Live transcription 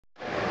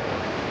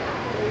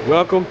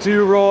Welcome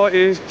to Raw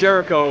is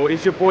Jericho.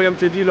 It's your boy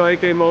MTD,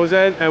 aka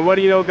Mozen. And what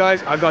do you know,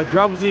 guys? I got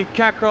Drowsy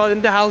Kakarot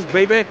in the house,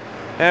 baby.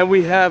 And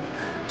we have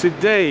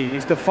today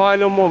is the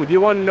final moment. The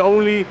one and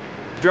only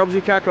Drowsy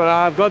Kakarot.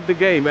 I've got the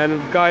game,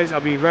 and guys, I'll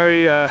be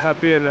very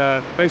happy. And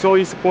thanks for all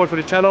your support for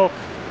the channel.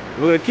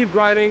 We're gonna keep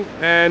grinding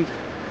and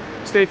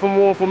stay for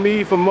more for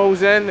me, for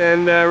Mozen.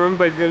 And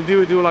remember, if you're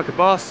gonna do it like a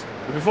boss.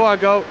 But before I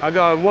go, I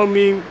got one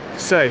meme to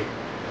say.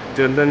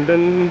 Dun dun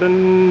dun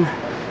dun.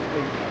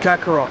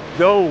 Kakarot.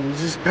 No,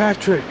 this is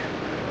Patrick.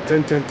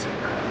 Dun, dun,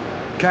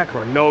 dun.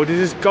 Kakarot. No, this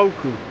is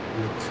Goku.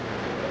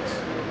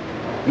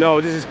 No,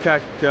 this is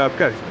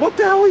Kakarot. What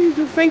the hell you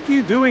think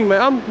you're doing,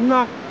 man? I'm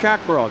not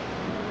Kakarot.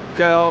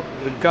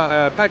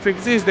 Patrick,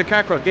 this is the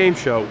Kakarot game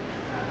show.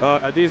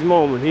 At this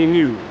moment, he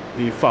knew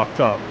he fucked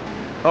up.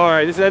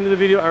 Alright, this is the end of the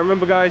video. I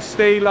remember, guys,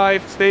 stay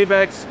live, stay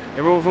vexed.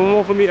 And for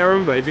more from me, I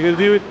remember, if you're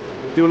gonna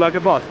do it like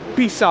a boss.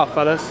 Peace out,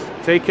 fellas.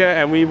 Take care,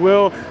 and we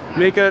will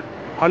make it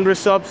 100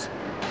 subs.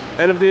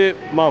 End of the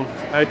month.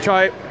 I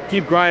try,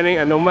 keep grinding,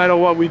 and no matter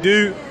what we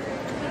do,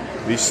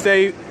 we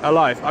stay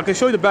alive. I can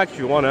show you the back if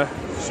you wanna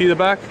see the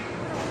back.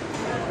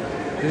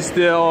 This is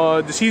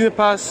the season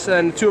pass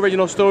and 2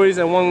 original stories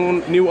and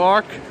 1 new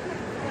arc,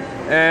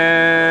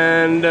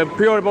 and the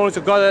pre-order bonus.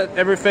 I got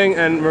everything.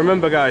 And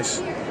remember,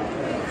 guys,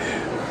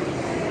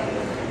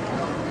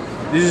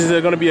 this is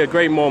gonna be a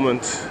great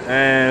moment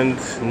and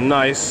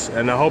nice,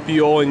 and I hope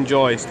you all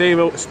enjoy. Stay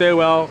well,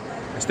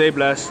 stay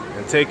blessed,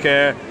 and take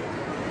care.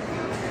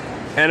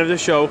 End of the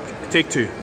show, take 2.